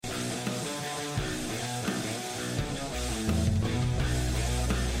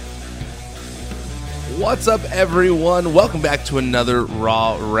What's up, everyone? Welcome back to another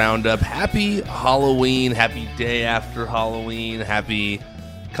Raw Roundup. Happy Halloween. Happy day after Halloween. Happy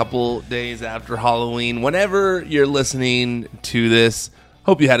couple days after Halloween. Whenever you're listening to this,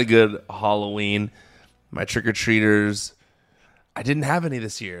 hope you had a good Halloween. My trick-or-treaters, I didn't have any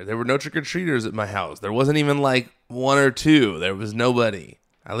this year. There were no trick-or-treaters at my house. There wasn't even like one or two. There was nobody.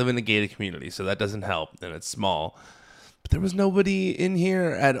 I live in a gated community, so that doesn't help, and it's small. But there was nobody in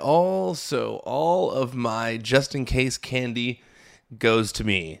here at all, so all of my just-in-case candy goes to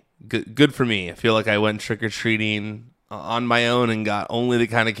me. Good for me. I feel like I went trick-or-treating on my own and got only the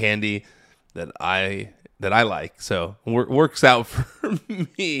kind of candy that I like. So works out for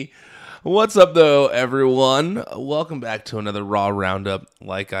me. What's up, though, everyone? Welcome back to another Raw Roundup.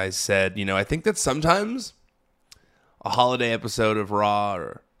 Like I said, I think that sometimes a holiday episode of Raw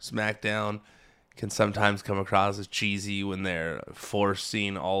or SmackDown can sometimes come across as cheesy when they're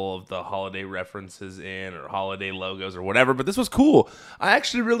forcing all of the holiday references in or holiday logos or whatever, but this was cool. I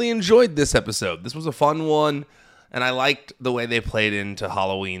actually really enjoyed this episode. This was a fun one, and I liked the way they played into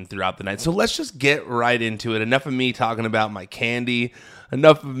Halloween throughout the night. So let's just get right into it. Enough of me talking about my candy.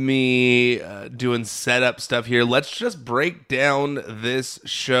 Enough of me doing setup stuff here. Let's just break down this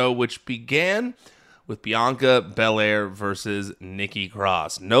show, which began with Bianca Belair versus Nikki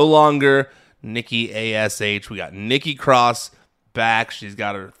Cross. No longer Nikki ASH. We got Nikki Cross back. She's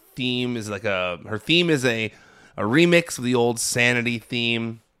got her theme is her theme is a remix of the old Sanity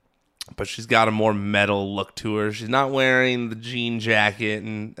theme, but she's got a more metal look to her. She's not wearing the jean jacket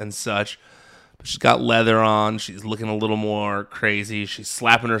and such, but she's got leather on. She's looking a little more crazy. She's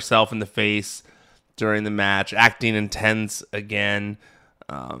slapping herself in the face during the match, acting intense again.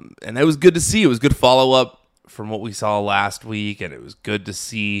 And it was good to see. It was good follow-up from what we saw last week, and it was good to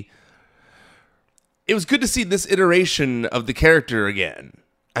see this iteration of the character again.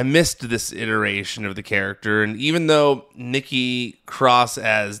 I missed this iteration of the character, and even though Nikki Cross,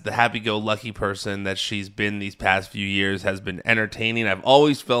 as the happy-go-lucky person that she's been these past few years, has been entertaining, I've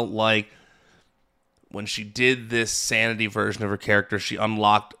always felt like when she did this Sanity version of her character, she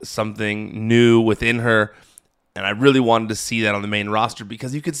unlocked something new within her, and I really wanted to see that on the main roster,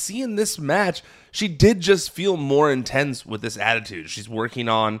 because you could see in this match, she did just feel more intense with this attitude. She's working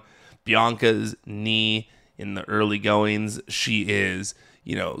on Bianca's knee in the early goings. She is,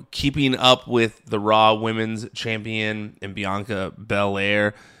 keeping up with the Raw Women's Champion and Bianca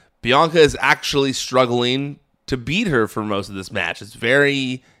Belair. Bianca is actually struggling to beat her for most of this match. It's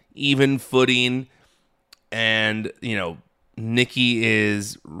very even footing, and, Nikki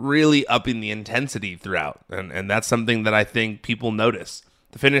is really upping the intensity throughout, and that's something that I think people notice.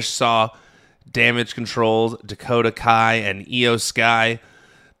 The finish saw Damage Control's Dakota Kai and Io Sky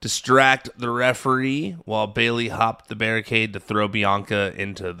distract the referee while Bayley hopped the barricade to throw Bianca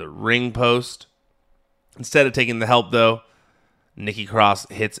into the ring post. Instead of taking the help, though, Nikki Cross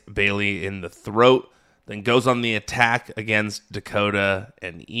hits Bayley in the throat, then goes on the attack against Dakota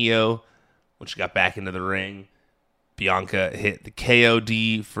and Io. When she got back into the ring, Bianca hit the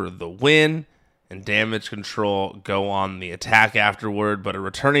KOD for the win, and Damage Control go on the attack afterward, but a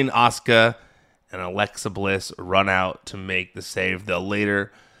returning Asuka and Alexa Bliss run out to make the save. They'll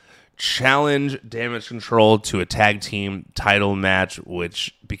later challenge Damage Control to a tag team title match,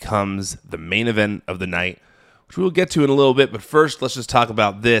 which becomes the main event of the night, which we'll get to in a little bit. But first, let's just talk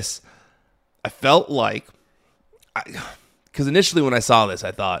about this. I felt like, because initially when I saw this,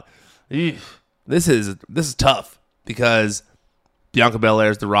 I thought, this is tough, because Bianca Belair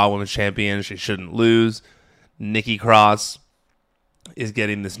is the Raw Women's Champion. She shouldn't lose. Nikki Cross is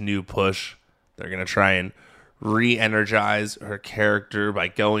getting this new push. They're going to try and re-energize her character by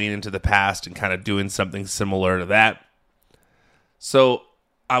going into the past and kind of doing something similar to that. So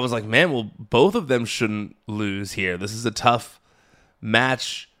I was like, man, well, both of them shouldn't lose here. This is a tough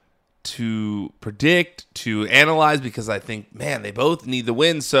match to predict, to analyze, because I think, man, they both need the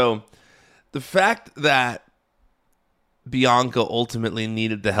win. So the fact that Bianca ultimately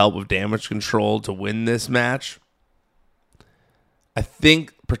needed the help of Damage Control to win this match, I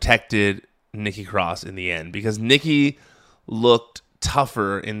think protected Nikki Cross in the end, because Nikki looked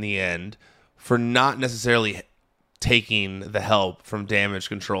tougher in the end for not necessarily taking the help from Damage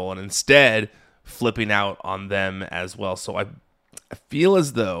Control and instead flipping out on them as well. So I feel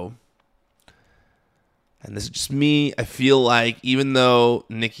as though, and this is just me, I feel like even though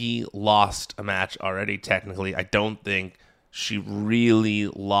Nikki lost a match already technically, I don't think she really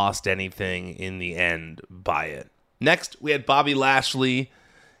lost anything in the end by it. Next, we had Bobby Lashley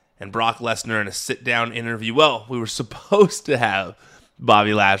and Brock Lesnar in a sit-down interview. Well, we were supposed to have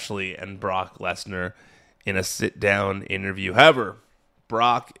Bobby Lashley and Brock Lesnar in a sit-down interview. However,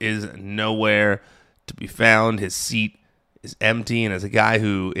 Brock is nowhere to be found. His seat is empty, and as a guy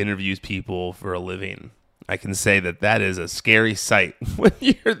who interviews people for a living, I can say that is a scary sight when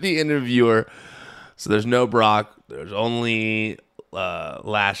you're the interviewer. So there's no Brock. There's only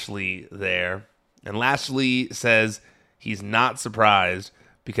Lashley there. And Lashley says he's not surprised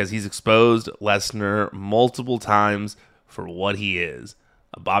because he's exposed Lesnar multiple times for what he is,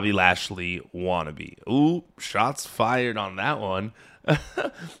 a Bobby Lashley wannabe. Ooh, shots fired on that one.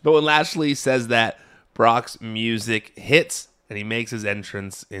 But when Lashley says that, Brock's music hits and he makes his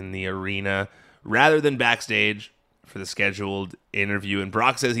entrance in the arena rather than backstage for the scheduled interview. And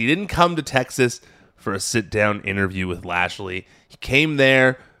Brock says he didn't come to Texas for a sit-down interview with Lashley. He came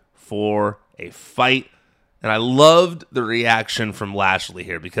there for a fight. And I loved the reaction from Lashley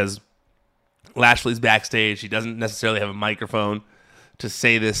here because Lashley's backstage. He doesn't necessarily have a microphone to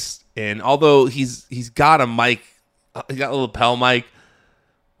say this in. Although he's got a mic, he's got a lapel mic,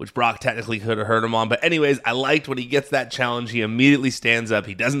 which Brock technically could have heard him on. But anyways, I liked when he gets that challenge. He immediately stands up.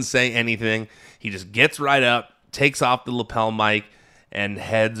 He doesn't say anything. He just gets right up, takes off the lapel mic, and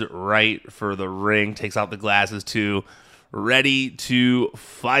heads right for the ring. Takes off the glasses too, ready to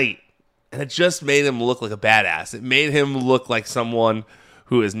fight. And it just made him look like a badass. It made him look like someone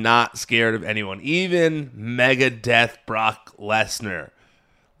who is not scared of anyone, even Megadeth Brock Lesnar.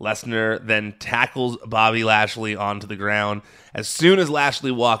 Lesnar then tackles Bobby Lashley onto the ground as soon as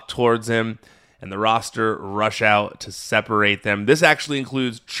Lashley walked towards him, and the roster rush out to separate them. This actually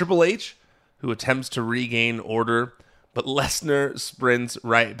includes Triple H, who attempts to regain order, but Lesnar sprints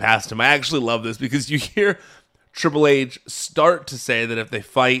right past him. I actually love this because you hear Triple H start to say that if they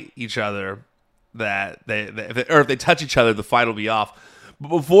fight each other, if they touch each other, the fight will be off. But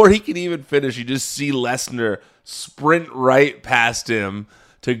before he can even finish, you just see Lesnar sprint right past him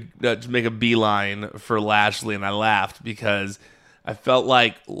to make a beeline for Lashley, and I laughed because I felt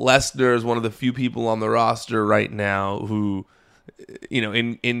like Lesnar is one of the few people on the roster right now who,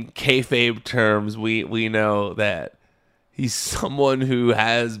 in kayfabe terms, we know that he's someone who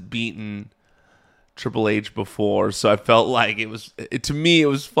has beaten Triple H before. So I felt like to me it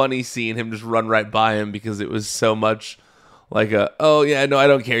was funny seeing him just run right by him because it was so much like oh yeah, no, I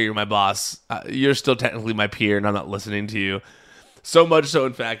don't care, you're my boss. You're still technically my peer and I'm not listening to you. So much so,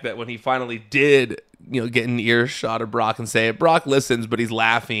 in fact, that when he finally did, get an earshot of Brock and say it, Brock listens, but he's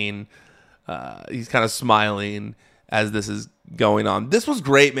laughing. He's kind of smiling as this is going on. This was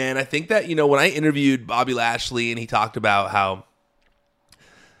great, man. I think that, when I interviewed Bobby Lashley and he talked about how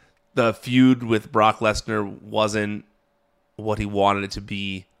the feud with Brock Lesnar wasn't what he wanted it to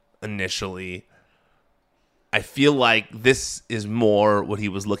be initially, I feel like this is more what he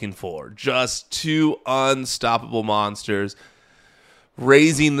was looking for. Just two unstoppable monsters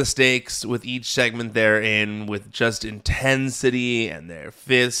raising the stakes with each segment they're in with just intensity and their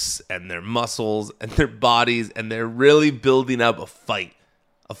fists and their muscles and their bodies, and they're really building up a fight,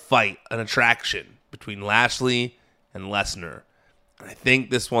 an attraction between Lashley and Lesnar. And I think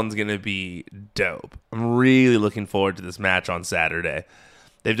this one's going to be dope. I'm really looking forward to this match on Saturday.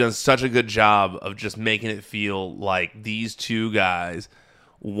 They've done such a good job of just making it feel like these two guys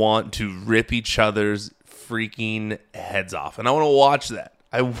want to rip each other's freaking heads off. And I want to watch that.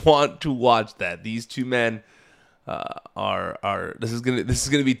 I want to watch that. These two men this is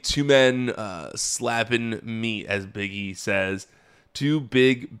gonna be two men slapping meat, as Big E says. Two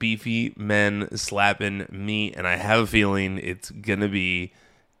big, beefy men slapping meat, and I have a feeling it's gonna be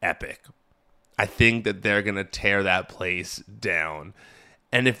epic. I think that they're gonna tear that place down.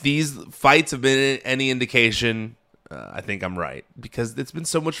 And if these fights have been any indication, I think I'm right, because it's been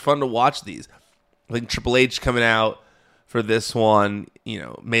so much fun to watch these. I think Triple H coming out for this one,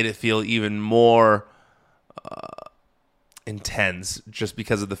 made it feel even more intense just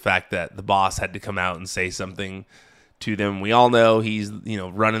because of the fact that the boss had to come out and say something to them. We all know he's,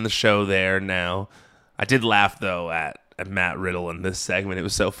 running the show there now. I did laugh, though, at Matt Riddle in this segment. It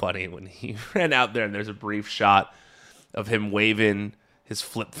was so funny when he ran out there and there's a brief shot of him waving his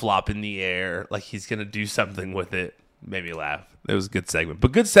flip-flop in the air like he's going to do something with it. Made me laugh. It was a good segment.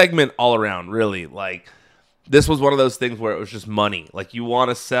 But good segment all around, really. Like, this was one of those things where it was just money. Like, you want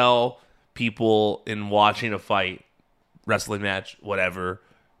to sell people in watching a fight, wrestling match, whatever.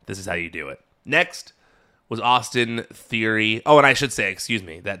 This is how you do it. Next was Austin Theory. Oh, and I should say,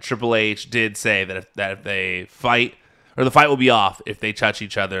 that Triple H did say that if they fight, or the fight will be off if they touch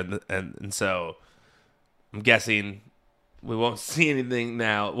each other. And so I'm guessing we won't see anything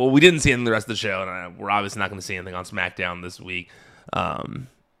now. Well, we didn't see anything the rest of the show, and we're obviously not going to see anything on SmackDown this week.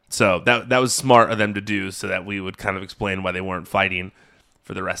 So that was smart of them to do so that we would kind of explain why they weren't fighting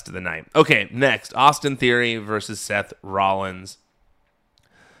for the rest of the night. Okay, next, Austin Theory versus Seth Rollins.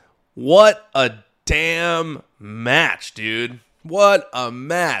 What a damn match, dude. What a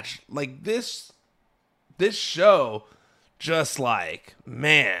match. Like, this show, just like,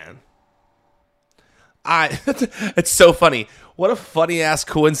 man. It's so funny. What a funny ass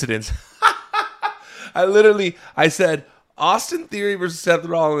coincidence. I said, Austin Theory versus Seth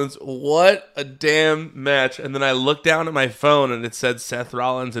Rollins, what a damn match. And then I looked down at my phone and it said Seth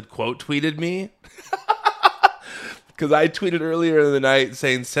Rollins had quote tweeted me. Because I tweeted earlier in the night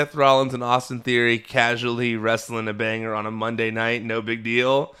saying Seth Rollins and Austin Theory casually wrestling a banger on a Monday night, no big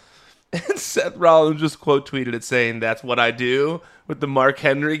deal. And Seth Rollins just quote tweeted it saying, that's what I do, with the Mark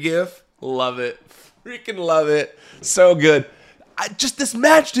Henry gif. Love it. Freaking love it. So good. Just this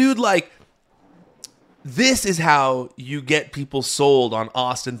match, dude, like, this is how you get people sold on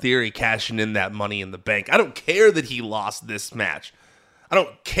Austin Theory cashing in that Money in the Bank. I don't care that he lost this match.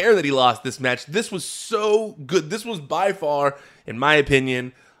 This was so good. This was by far, in my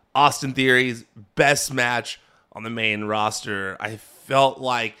opinion, Austin Theory's best match on the main roster. I felt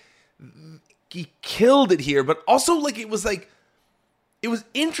like he killed it here, but also like it was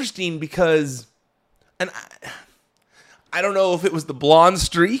interesting because, and I don't know if it was the blonde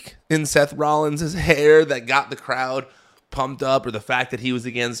streak in Seth Rollins' hair that got the crowd pumped up, or the fact that he was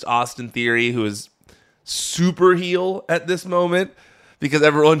against Austin Theory, who is super heel at this moment, because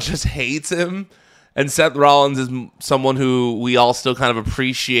everyone just hates him. And Seth Rollins is someone who we all still kind of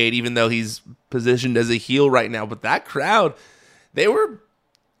appreciate, even though he's positioned as a heel right now. But that crowd, they were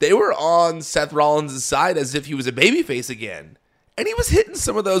on Seth Rollins' side as if he was a babyface again. And he was hitting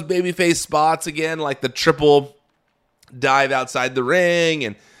some of those babyface spots again, like the triple dive outside the ring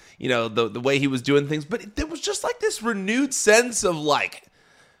and, you know, the way he was doing things. But there was just like this renewed sense of like,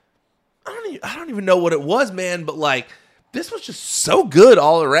 I don't even know what it was, man, but like, this was just so good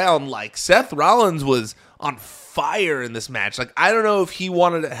all around. Like, Seth Rollins was on fire in this match. Like, I don't know if he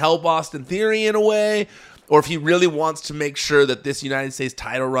wanted to help Austin Theory in a way, or if he really wants to make sure that this United States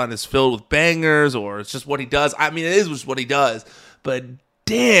title run is filled with bangers, or it's just what he does. I mean, it is just what he does. But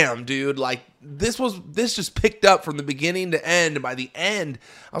damn, dude, like, this just picked up from the beginning to end. And by the end,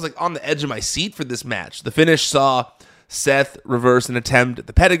 I was like on the edge of my seat for this match. The finish saw Seth reverse an attempt at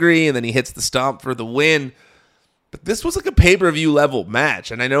the pedigree, and then he hits the stomp for the win. But this was like a pay-per-view level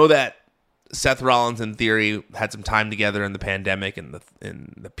match. And I know that Seth Rollins and Theory had some time together in the pandemic and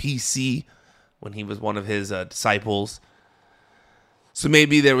in the PC when he was one of his disciples. So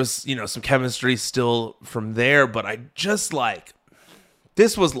maybe there was, you know, some chemistry still from there. But I just like,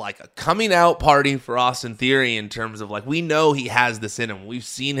 this was like a coming out party for Austin Theory in terms of like, we know he has this in him. We've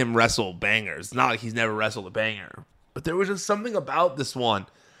seen him wrestle bangers. It's not like he's never wrestled a banger. But there was just something about this one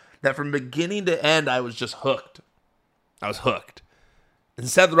that from beginning to end, I was just hooked. I was hooked. And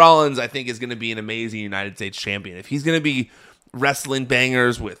Seth Rollins, I think, is going to be an amazing United States champion. If he's going to be wrestling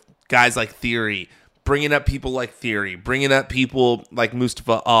bangers with guys like Theory, bringing up people like Theory, bringing up people like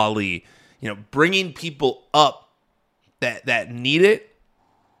Mustafa Ali, you know, bringing people up that need it,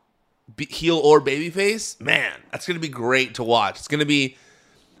 heel or babyface, man, that's going to be great to watch. It's going to be,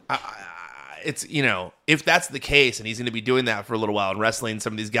 it's, you know, if that's the case and he's going to be doing that for a little while and wrestling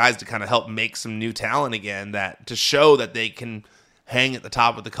some of these guys to kind of help make some new talent again, that to show that they can hang at the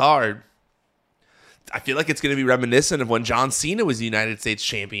top of the card, I feel like it's going to be reminiscent of when John Cena was the United States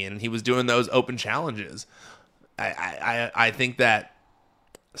champion and he was doing those open challenges. I think that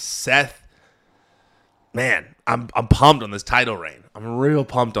Seth, man, I'm pumped on this title reign. I'm real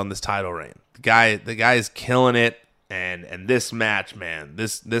pumped on this title reign. The guy is killing it. And this match, man,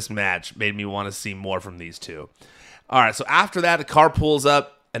 this match made me want to see more from these two. All right, so after that, a car pulls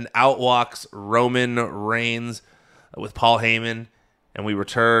up and out walks Roman Reigns with Paul Heyman, and we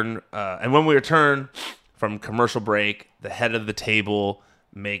return. And when we return from commercial break, the head of the table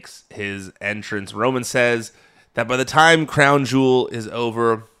makes his entrance. Roman says that by the time Crown Jewel is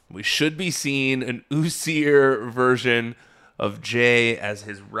over, we should be seeing an Usier version of Jay as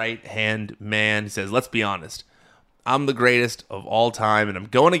his right-hand man. He says, let's be honest. I'm the greatest of all time, and I'm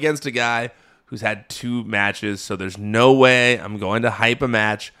going against a guy who's had 2 matches, so there's no way I'm going to hype a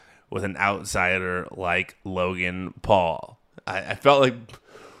match with an outsider like Logan Paul. I felt like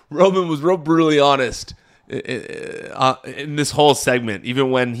Roman was real brutally honest in this whole segment, even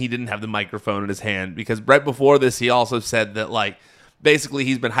when he didn't have the microphone in his hand, because right before this, he also said that, like, basically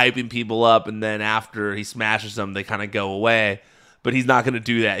he's been hyping people up, and then after he smashes them, they kind of go away, but he's not going to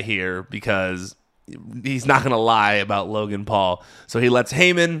do that here because he's not going to lie about Logan Paul. So he lets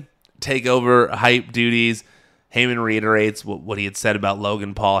Heyman take over hype duties. Heyman reiterates what he had said about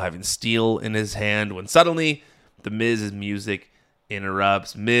Logan Paul having steel in his hand when suddenly the Miz's music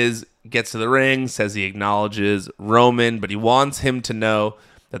interrupts. Miz gets to the ring, says he acknowledges Roman, but he wants him to know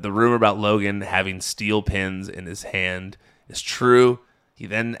that the rumor about Logan having steel pins in his hand is true. He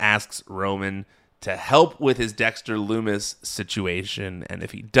then asks Roman to help with his Dexter Lumis situation, and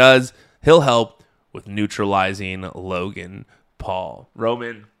if he does, he'll help with neutralizing Logan Paul.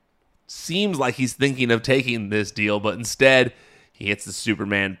 Roman seems like he's thinking of taking this deal, but instead he hits the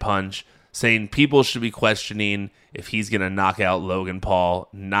Superman punch, saying people should be questioning if he's going to knock out Logan Paul,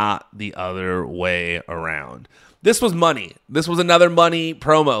 not the other way around. This was money. This was another money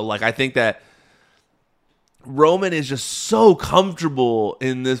promo. Like, I think that Roman is just so comfortable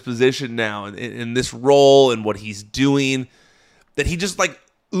in this position now, in this role and what he's doing, that he just like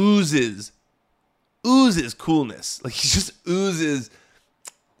oozes coolness. Like, he just oozes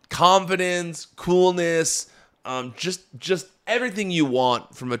confidence, coolness, just everything you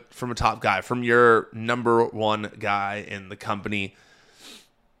want from a top guy, from your number one guy in the company.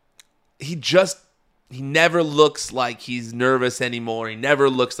 He never looks like he's nervous anymore. He never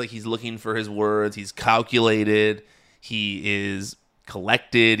looks like he's looking for his words. He's calculated. He is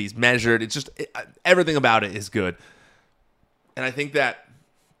collected. He's measured. It's just everything about it is good. And I think that,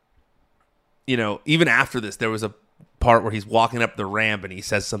 even after this, there was a part where he's walking up the ramp and he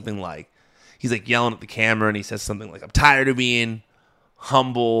says something like, he's like yelling at the camera and he says something like, I'm tired of being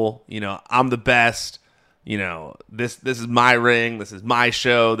humble. I'm the best. This is my ring. This is my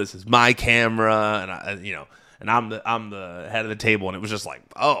show. This is my camera. And I'm the head of the table. And it was just like,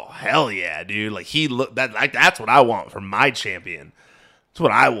 oh, hell yeah, dude. Like, that's what I want from my champion. That's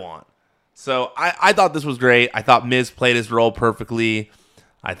what I want. So I thought this was great. I thought Miz played his role perfectly.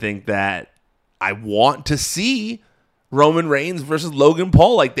 I think that I want to see Roman Reigns versus Logan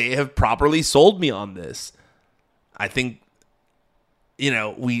Paul. Like, they have properly sold me on this. I think,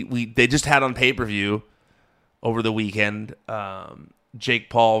 they just had on pay-per-view over the weekend, Jake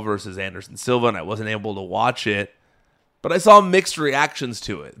Paul versus Anderson Silva, and I wasn't able to watch it, but I saw mixed reactions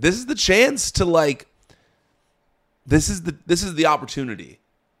to it. This is the chance to this is the opportunity.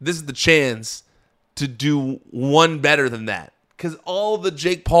 This is the chance to do one better than that, because all the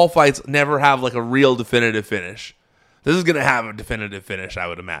Jake Paul fights never have like a real definitive finish. This is going to have a definitive finish, I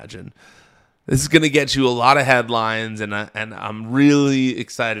would imagine. This is going to get you a lot of headlines, and I'm really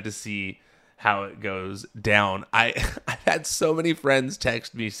excited to see how it goes down. I've had so many friends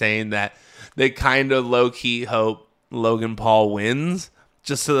text me saying that they kind of low-key hope Logan Paul wins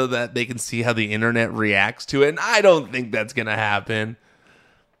just so that they can see how the internet reacts to it. And I don't think that's going to happen.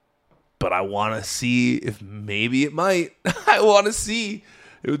 But I want to see if maybe it might. I want to see.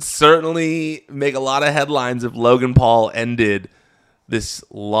 It would certainly make a lot of headlines if Logan Paul ended this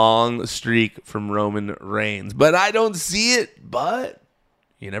long streak from Roman Reigns. But I don't see it. But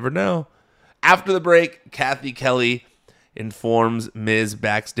you never know. After the break, Kathy Kelly informs Miz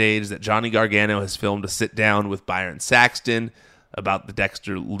backstage that Johnny Gargano has filmed a sit-down with Byron Saxton about the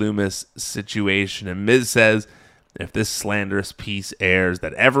Dexter Lumis situation. And Miz says if this slanderous piece airs,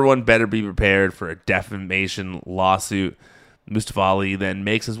 that everyone better be prepared for a defamation lawsuit. Mustafa Ali then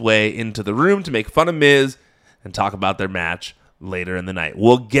makes his way into the room to make fun of Miz and talk about their match later in the night.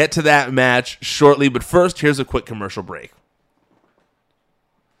 We'll get to that match shortly, but first, here's a quick commercial break.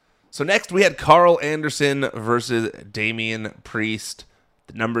 So next, we had Carl Anderson versus Damian Priest.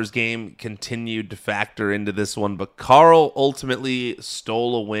 The numbers game continued to factor into this one, but Carl ultimately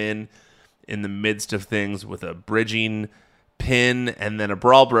stole a win in the midst of things with a bridging pin, and then a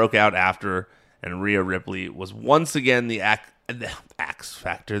brawl broke out after, and Rhea Ripley was once again the X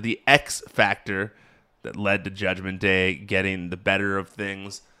Factor that led to Judgment Day getting the better of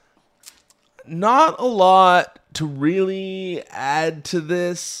things. Not a lot to really add to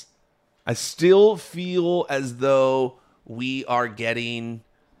this. I still feel as though we are getting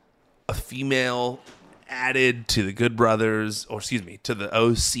a female added to the Good Brothers, to the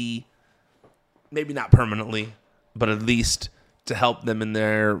OC. Maybe not permanently, but at least to help them in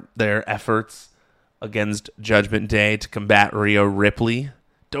their efforts against Judgment Day to combat Rhea Ripley.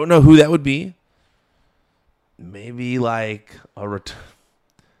 Don't know who that would be. Maybe like a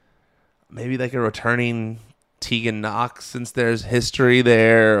returning Tegan Nox, since there's history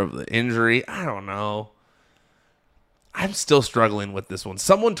there of the injury. I don't know. I'm still struggling with this one.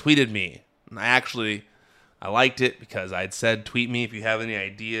 Someone tweeted me, and I liked it because I'd said, tweet me if you have any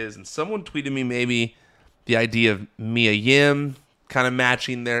ideas. And someone tweeted me maybe the idea of Mia Yim kind of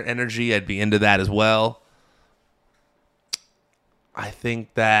matching their energy. I'd be into that as well. I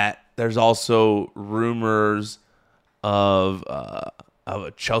think that there's also rumors of a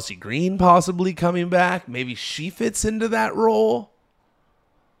Chelsea Green possibly coming back. Maybe she fits into that role.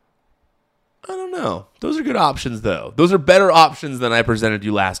 I don't know. Those are good options, though. Those are better options than I presented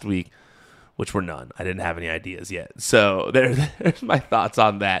you last week which were none. I didn't have any ideas yet. So there's my thoughts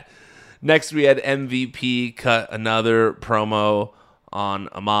on that. Next, we had MVP cut another promo on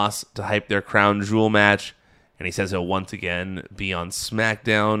Omos to hype their crown jewel match, and he says he'll once again be on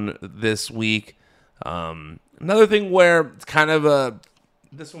SmackDown this week. Another thing where it's kind of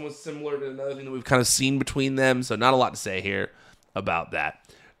this one was similar to another thing that we've kind of seen between them, so not a lot to say here about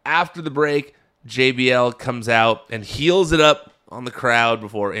that. After the break, JBL comes out and heals it up on the crowd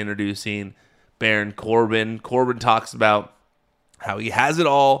before introducing Baron Corbin. Corbin talks about how he has it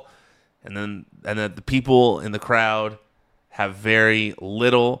all, and that the people in the crowd have very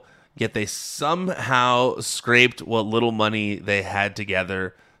little, yet they somehow scraped what little money they had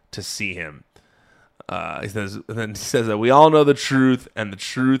together to see him. He says that we all know the truth, and the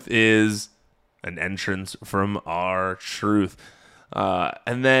truth is an entrance from our truth.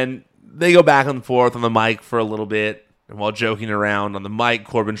 And then they go back and forth on the mic for a little bit, and while joking around on the mic,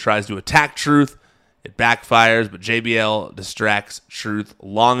 Corbin tries to attack Truth. It backfires, but JBL distracts Truth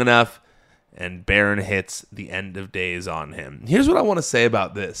long enough, and Baron hits the end of days on him. Here's what I want to say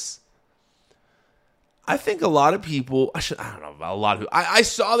about this. I think a lot of people, I don't know about a lot of people, I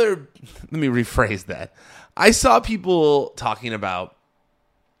saw let me rephrase that. I saw people talking about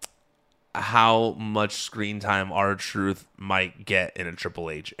how much screen time R-Truth might get in a Triple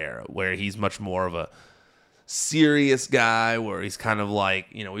H era, where he's much more of a serious guy, where he's kind of like,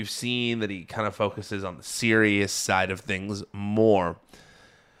 we've seen that he kind of focuses on the serious side of things more.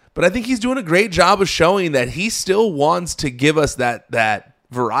 But I think he's doing a great job of showing that he still wants to give us that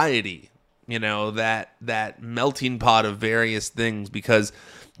variety, that melting pot of various things, because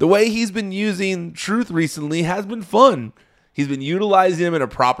the way he's been using Truth recently has been fun. He's been utilizing him in a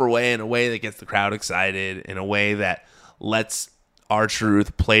proper way, in a way that gets the crowd excited, in a way that lets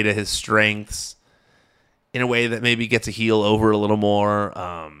R-Truth play to his strengths, in a way that maybe gets a heel over a little more.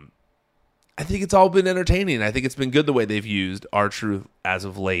 I think it's all been entertaining. I think it's been good the way they've used R-Truth as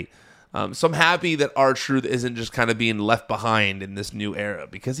of late. So I'm happy that R-Truth isn't just kind of being left behind in this new era,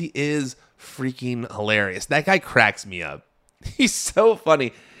 because he is freaking hilarious. That guy cracks me up. He's so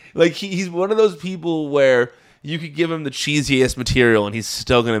funny. Like, he's one of those people where you could give him the cheesiest material and he's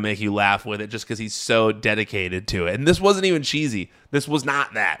still going to make you laugh with it, just because he's so dedicated to it. And this wasn't even cheesy. This was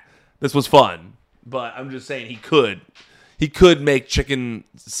not that. This was fun. But I'm just saying he could make chicken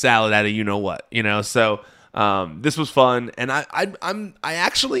salad out of you-know-what, So this was fun. And I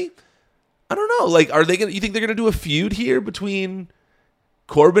actually, I don't know. Like, you think they're going to do a feud here between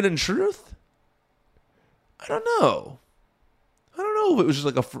Corbin and Truth? I don't know if it was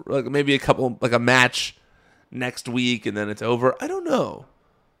just like maybe a match next week and then it's over. I don't know.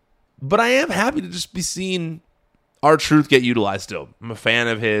 But I am happy to just be seeing R-Truth get utilized still. I'm a fan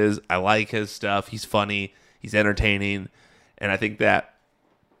of his. I like his stuff. He's funny. He's entertaining. And I think that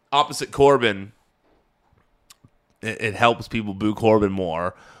opposite Corbin, it helps people boo Corbin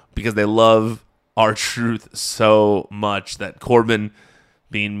more, because they love R-Truth so much that Corbin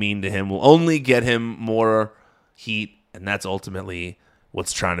being mean to him will only get him more heat. And that's ultimately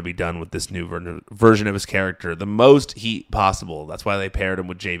what's trying to be done with this new version of his character. The most heat possible. That's why they paired him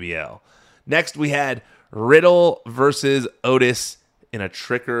with JBL. Next, we had Riddle versus Otis in a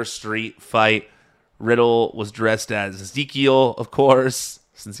Tricker Street fight. Riddle was dressed as Ezekiel, of course,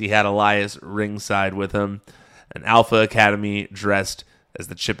 since he had Elias ringside with him. And Alpha Academy dressed as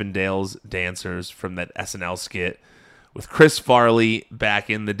the Chippendales dancers from that SNL skit with Chris Farley back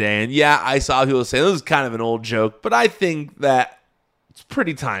in the day. And yeah, I saw people say this is kind of an old joke, but I think that it's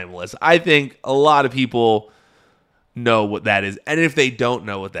pretty timeless. I think a lot of people know what that is. And if they don't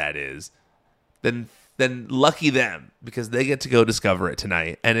know what that is, then lucky them, because they get to go discover it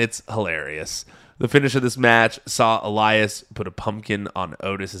tonight. And it's hilarious. The finish of this match saw Elias put a pumpkin on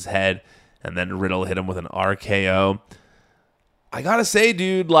Otis's head, and then Riddle hit him with an RKO. I gotta say,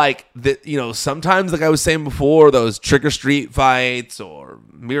 dude, sometimes, like I was saying before, those Trick or Street fights or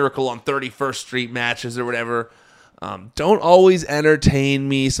Miracle on 31st Street matches or whatever, don't always entertain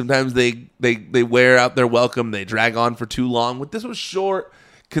me. Sometimes they wear out their welcome. They drag on for too long. But this was short,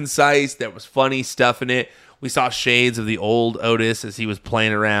 concise. There was funny stuff in it. We saw shades of the old Otis as he was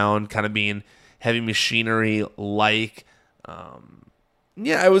playing around, kind of being heavy machinery-like.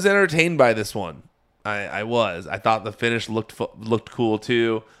 I was entertained by this one. I was. I thought the finish looked cool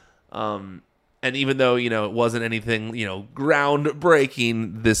too. And even though, it wasn't anything,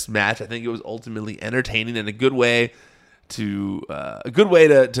 groundbreaking, this match, I think it was ultimately entertaining and a good way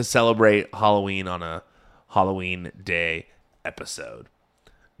to celebrate Halloween on a Halloween Day episode.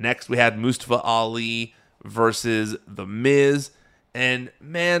 Next, we had Mustafa Ali versus The Miz And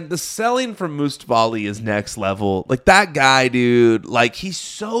man, the selling from Mustafa Ali is next level. Like that guy, dude, like he's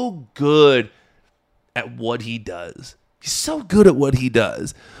so good at what he does. He's so good at what he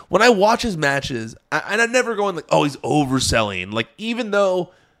does. When I watch his matches, and I'm never going like, oh, he's overselling. Like even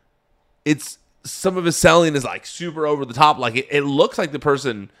though it's some of his selling is like super over the top, like it looks like the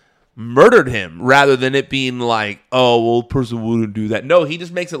person murdered him rather than it being like, oh, well, the person wouldn't do that. No, he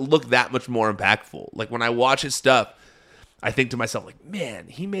just makes it look that much more impactful. Like when I watch his stuff, I think to myself, like, man,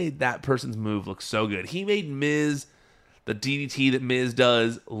 he made that person's move look so good. He made Miz, the DDT that Miz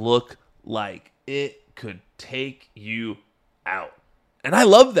does, look like it could take you out. And I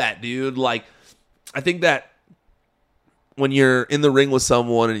love that, dude. Like, I think that when you're in the ring with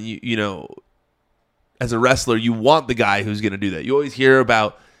someone and you know, as a wrestler, you want the guy who's going to do that. You always hear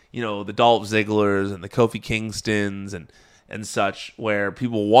about, you know, the Dolph Zigglers and the Kofi Kingstons and such, where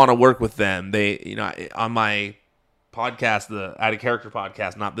people want to work with them. They, you know, on my podcast, the Out of Character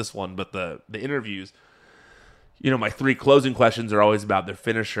podcast, not this one, but the interviews, you know, my 3 closing questions are always about their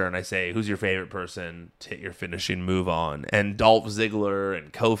finisher, and I say, who's your favorite person to hit your finishing move on? And Dolph Ziggler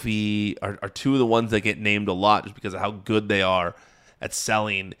and Kofi are 2 of the ones that get named a lot just because of how good they are at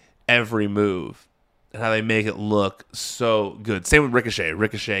selling every move and how they make it look so good. Same with Ricochet.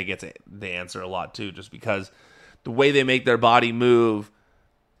 Ricochet gets the answer a lot too, just because the way they make their body move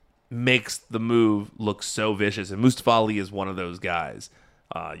makes the move look so vicious. And Mustafa Ali is one of those guys.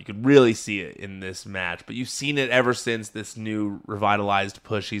 You could really see it in this match, but you've seen it ever since this new revitalized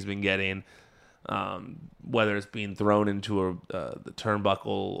push he's been getting, whether it's being thrown into the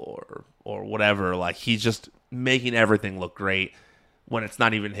turnbuckle or whatever. Like, he's just making everything look great when it's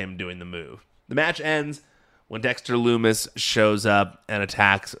not even him doing the move. The match ends when Dexter Lumis shows up and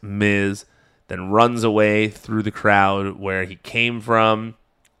attacks Miz, then runs away through the crowd where he came from.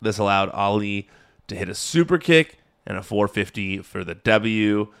 This allowed Ali to hit a super kick and a 450 for the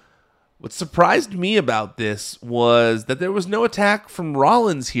W. What surprised me about this was that there was no attack from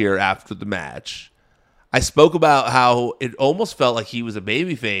Rollins here after the match. I spoke about how it almost felt like he was a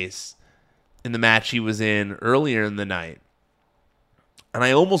babyface in the match he was in earlier in the night. And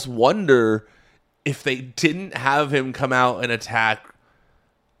I almost wonder if they didn't have him come out and attack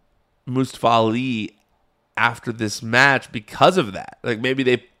Mustafa Ali after this match because of that. Like maybe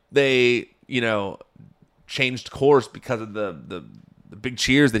they you know, changed course because of the big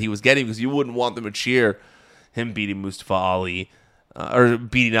cheers that he was getting, because you wouldn't want them to cheer him beating Mustafa Ali or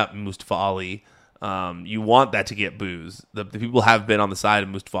beating up Mustafa Ali. You want that to get boos. The people have been on the side of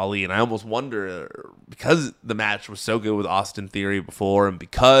Mustafa Ali, and I almost wonder, because the match was so good with Austin Theory before, and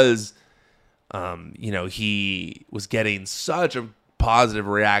because you know, he was getting such a positive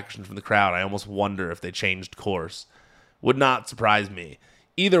reaction from the crowd, I almost wonder if they changed course. Would not surprise me.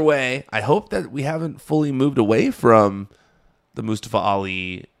 Either way, I hope that we haven't fully moved away from the Mustafa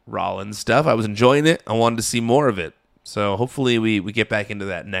Ali Rollins stuff. I was enjoying it. I wanted to see more of it. So hopefully we get back into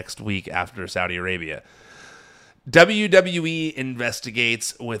that next week after Saudi Arabia. WWE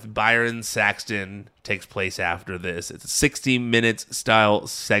Investigates with Byron Saxton takes place after this. It's a 60 minutes style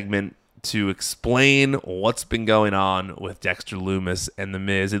segment to explain what's been going on with Dexter Lumis and The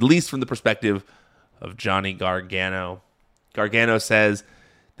Miz, at least from the perspective of Johnny Gargano. Gargano says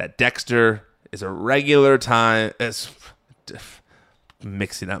that Dexter is a regular time...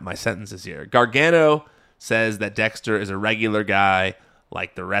 mixing up my sentences here. Gargano says that Dexter is a regular guy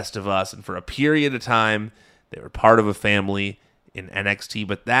like the rest of us, and for a period of time, they were part of a family in NXT,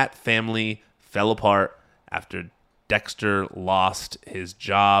 but that family fell apart after Dexter lost his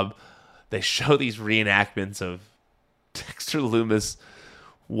job. They show these reenactments of Dexter Lumis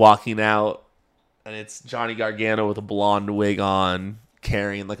walking out, and it's Johnny Gargano with a blonde wig on,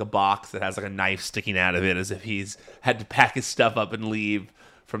 carrying like a box that has like a knife sticking out of it, as if he's had to pack his stuff up and leave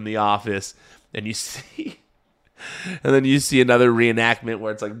from the office. And you see, and then you see another reenactment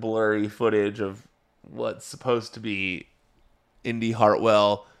where it's like blurry footage of what's supposed to be Indy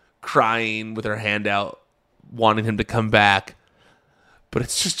Hartwell crying with her hand out, wanting him to come back. But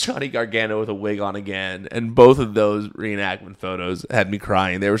it's just Johnny Gargano with a wig on again. And both of those reenactment photos had me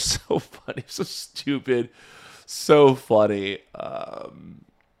crying. They were so funny, so stupid, so funny. And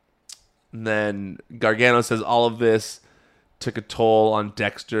then Gargano says all of this took a toll on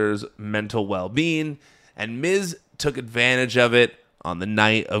Dexter's mental well-being, and Miz took advantage of it on the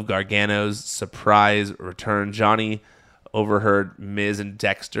night of Gargano's surprise return. Johnny overheard Miz and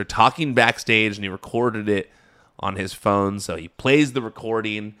Dexter talking backstage, and he recorded it on his phone. So he plays the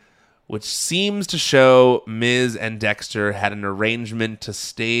recording, which seems to show Miz and Dexter had an arrangement to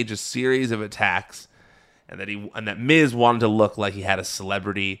stage a series of attacks, and that Miz wanted to look like he had a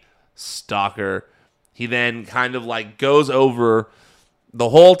celebrity stalker. He then kind of like goes over the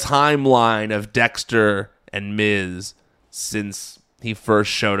whole timeline of Dexter and Miz since he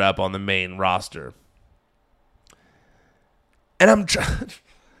first showed up on the main roster. And I'm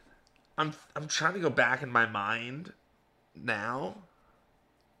trying to go back in my mind now,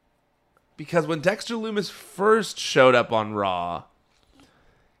 because when Dexter Lumis first showed up on Raw,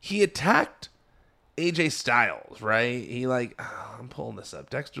 he attacked AJ Styles, right? I'm pulling this up.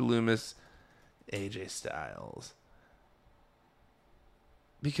 Dexter Lumis, AJ Styles.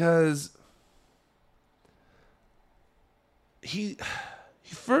 Because he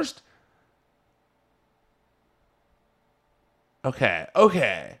first...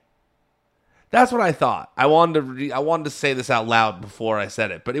 Okay. That's what I thought. I wanted to say this out loud before I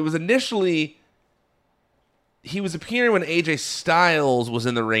said it, but it was initially... He was appearing when AJ Styles was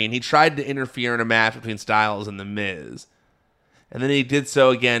in the ring. He tried to interfere in a match between Styles and The Miz. And then he did so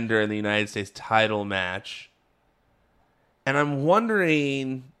again during the United States title match. And I'm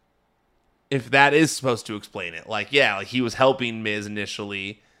wondering if that is supposed to explain it. He was helping Miz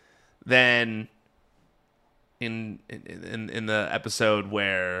initially. Then in the episode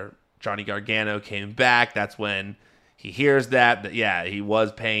where Johnny Gargano came back, that's when he hears that he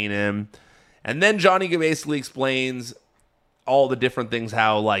was paying him. And then Johnny basically explains all the different things,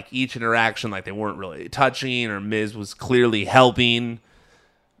 how each interaction, they weren't really touching, or Miz was clearly helping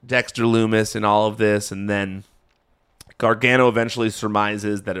Dexter Lumis in all of this. And then Gargano eventually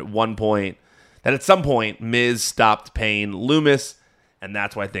surmises that at some point, Miz stopped paying Lumis, and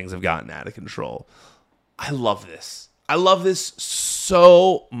that's why things have gotten out of control. I love this. I love this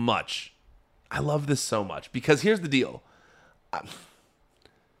so much. Because here's the deal.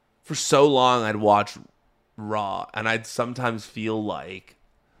 For so long, I'd watch Raw, and I'd sometimes feel like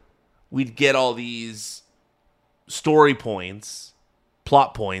we'd get all these story points,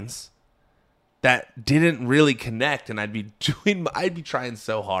 plot points, that didn't really connect, and I'd be trying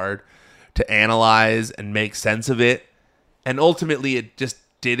so hard to analyze and make sense of it, and ultimately it just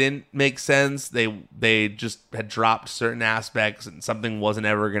didn't make sense. They just had dropped certain aspects, and something wasn't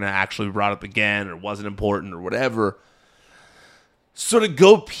ever going to actually be brought up again, or wasn't important, or whatever. So to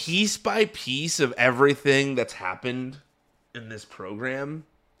go piece by piece of everything that's happened in this program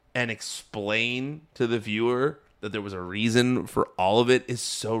and explain to the viewer that there was a reason for all of it is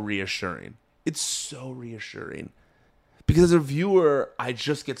so reassuring. It's so reassuring. Because as a viewer, I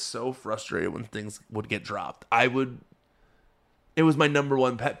just get so frustrated when things would get dropped. It was my number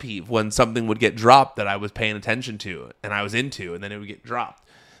one pet peeve when something would get dropped that I was paying attention to and I was into, and then it would get dropped.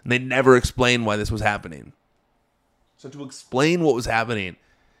 And they never explained why this was happening. So to explain what was happening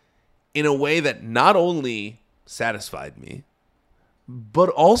in a way that not only satisfied me, but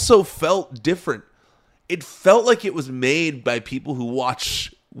also felt different. It felt like it was made by people who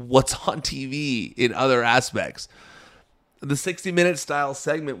watch what's on TV in other aspects. The 60-minute style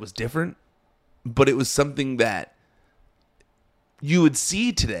segment was different, but it was something that you would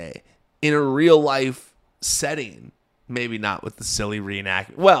see today in a real life setting. Maybe not with the silly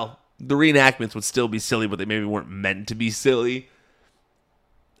reenactment. Well, the reenactments would still be silly, but they maybe weren't meant to be silly.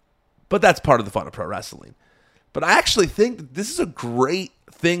 But that's part of the fun of pro wrestling. But I actually think that this is a great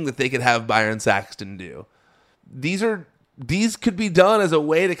thing that they could have Byron Saxton do. These could be done as a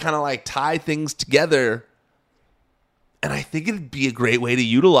way to kind of tie things together. And I think it'd be a great way to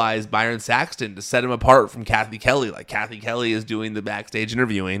utilize Byron Saxton to set him apart from Kathy Kelly. Kathy Kelly is doing the backstage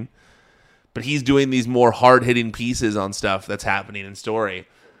interviewing, but he's doing these more hard-hitting pieces on stuff that's happening in story.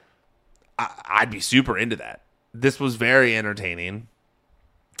 I'd be super into that. This was very entertaining.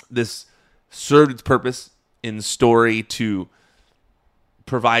 This served its purpose in story to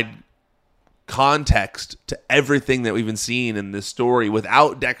provide context to everything that we've been seeing in this story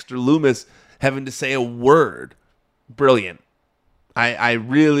without Dexter Lumis having to say a word. Brilliant. I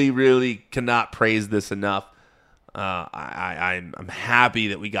really, really cannot praise this enough. I'm happy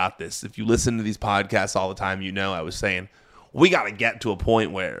that we got this. If you listen to these podcasts all the time, I was saying we got to get to a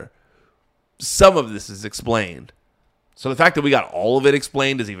point where some of this is explained. So the fact that we got all of it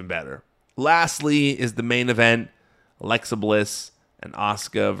explained is even better. Lastly is the main event, Alexa Bliss and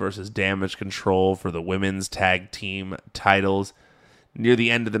Asuka versus Damage Control for the women's tag team titles. Near the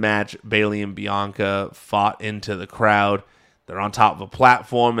end of the match, Bayley and Bianca fought into the crowd. They're on top of a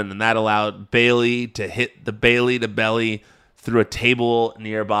platform, and then that allowed Bayley to hit the Bayley to belly through a table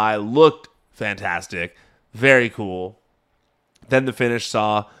nearby. Looked fantastic. Very cool. Then the finish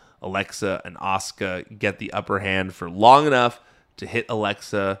saw Alexa and Asuka get the upper hand for long enough to hit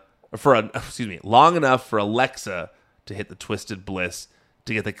Alexa to hit the Twisted Bliss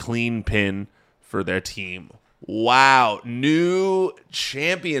to get the clean pin for their team. Wow, new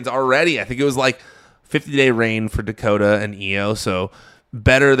champions already. I think it was 50-day reign for Dakota and Io, so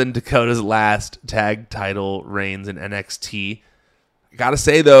better than Dakota's last tag title reigns in NXT. I gotta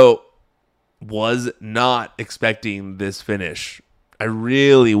say, though, was not expecting this finish. I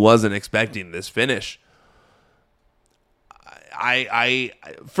really wasn't expecting this finish. I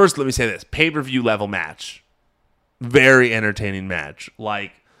first, let me say this. Pay-per-view level match. Very entertaining match.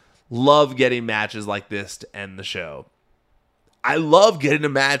 Like, love getting matches like this to end the show. I love getting a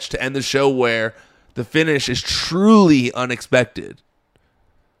match to end the show where the finish is truly unexpected.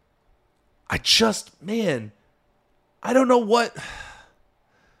 I don't know what...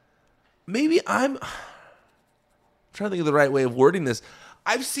 Maybe I'm trying to think of the right way of wording this.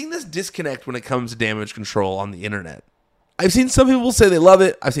 I've seen this disconnect when it comes to Damage Control on the internet. I've seen some people say they love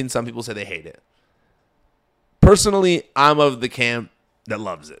it. I've seen some people say they hate it. Personally, I'm of the camp that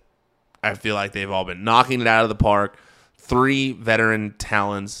loves it. I feel like they've all been knocking it out of the park. 3 veteran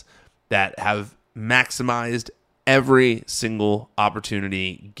talents that have maximized every single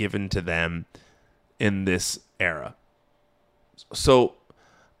opportunity given to them in this era. So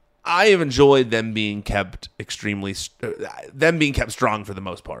I have enjoyed them being kept strong for the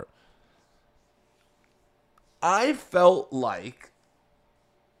most part. I felt like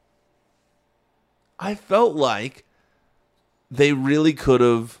they really could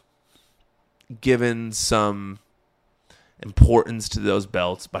have given some importance to those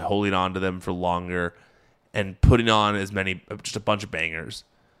belts by holding on to them for longer and putting on just a bunch of bangers.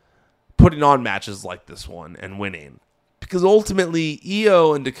 Putting on matches like this one and winning. Because ultimately,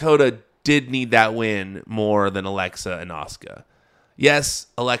 Io and Dakota did need that win more than Alexa and Asuka. Yes,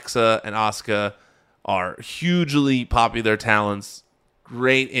 Alexa and Asuka are hugely popular talents,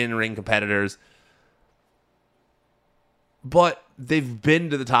 great in-ring competitors, but they've been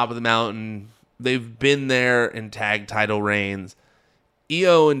to the top of the mountain. They've been there in tag title reigns.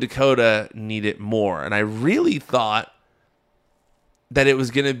 Io and Dakota need it more, and I really thought that it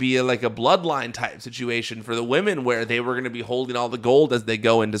was going to be like a bloodline type situation for the women where they were going to be holding all the gold as they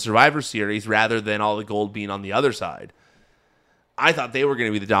go into Survivor Series rather than all the gold being on the other side. I thought they were going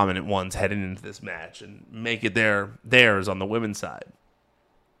to be the dominant ones heading into this match and make it theirs on the women's side.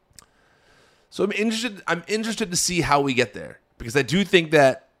 So I'm interested to see how we get there, because I do think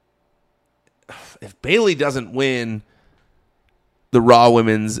that if Bayley doesn't win the Raw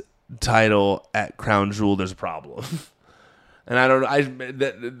Women's title at Crown Jewel, there's a problem. And I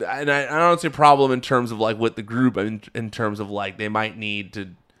don't see a problem in terms of like with the group, in terms of like they might need to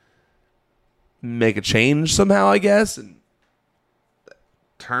make a change somehow, I guess, and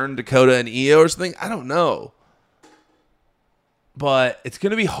turn Dakota and Io or something. I don't know. But it's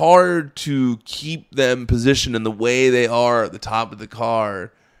going to be hard to keep them positioned in the way they are at the top of the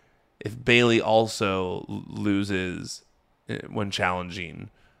card if Bayley also loses when challenging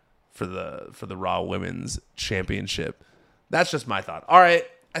for the Raw Women's Championship. That's just my thought. All right,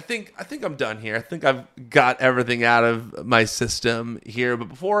 I think I'm done here. I think I've got everything out of my system here. But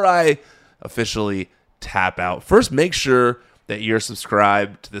before I officially tap out, first make sure that you're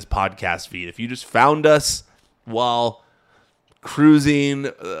subscribed to this podcast feed. If you just found us while cruising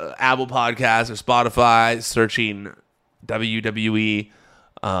Apple Podcasts or Spotify, searching WWE,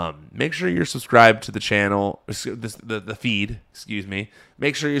 make sure you're subscribed to the channel, the feed. Excuse me.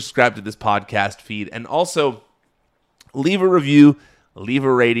 Make sure you're subscribed to this podcast feed, and also leave a review, leave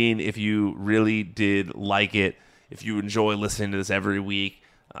a rating if you really did like it, if you enjoy listening to this every week.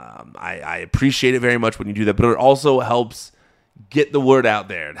 I appreciate it very much when you do that, but it also helps get the word out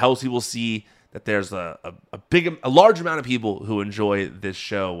there. It helps people see that there's a large amount of people who enjoy this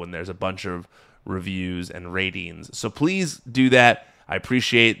show when there's a bunch of reviews and ratings. So please do that. I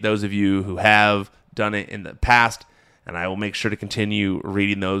appreciate those of you who have done it in the past, and I will make sure to continue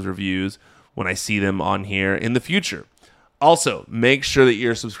reading those reviews when I see them on here in the future. Also, make sure that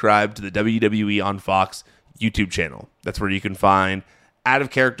you're subscribed to the WWE on Fox YouTube channel. That's where you can find Out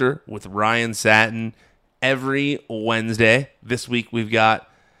of Character with Ryan Satin every Wednesday. This week we've got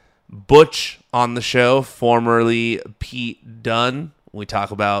Butch on the show, formerly Pete Dunne. We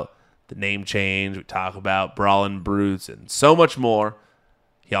talk about the name change. We talk about Brawlin' Brutes and so much more.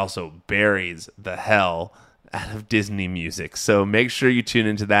 He also buries the hell out of Disney music. So make sure you tune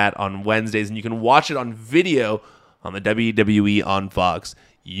into that on Wednesdays, and you can watch it on video on the WWE on Fox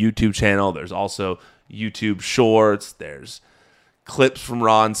YouTube channel. There's also YouTube Shorts. There's clips from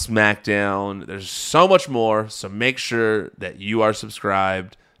Raw and SmackDown. There's so much more. So make sure that you are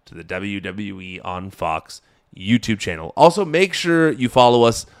subscribed to the WWE on Fox YouTube channel. Also, make sure you follow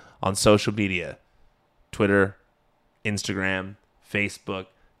us on social media: Twitter, Instagram, Facebook,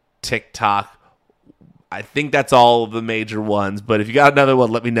 TikTok, I think that's all of the major ones. But if you got another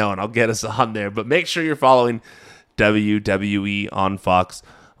one, let me know and I'll get us on there. But make sure you're following WWE on Fox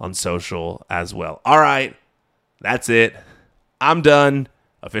on social as well. All right, that's it. I'm done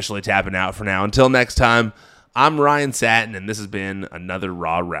officially tapping out for now. Until next time, I'm Ryan Satin, and this has been another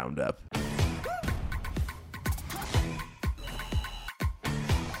Raw Roundup.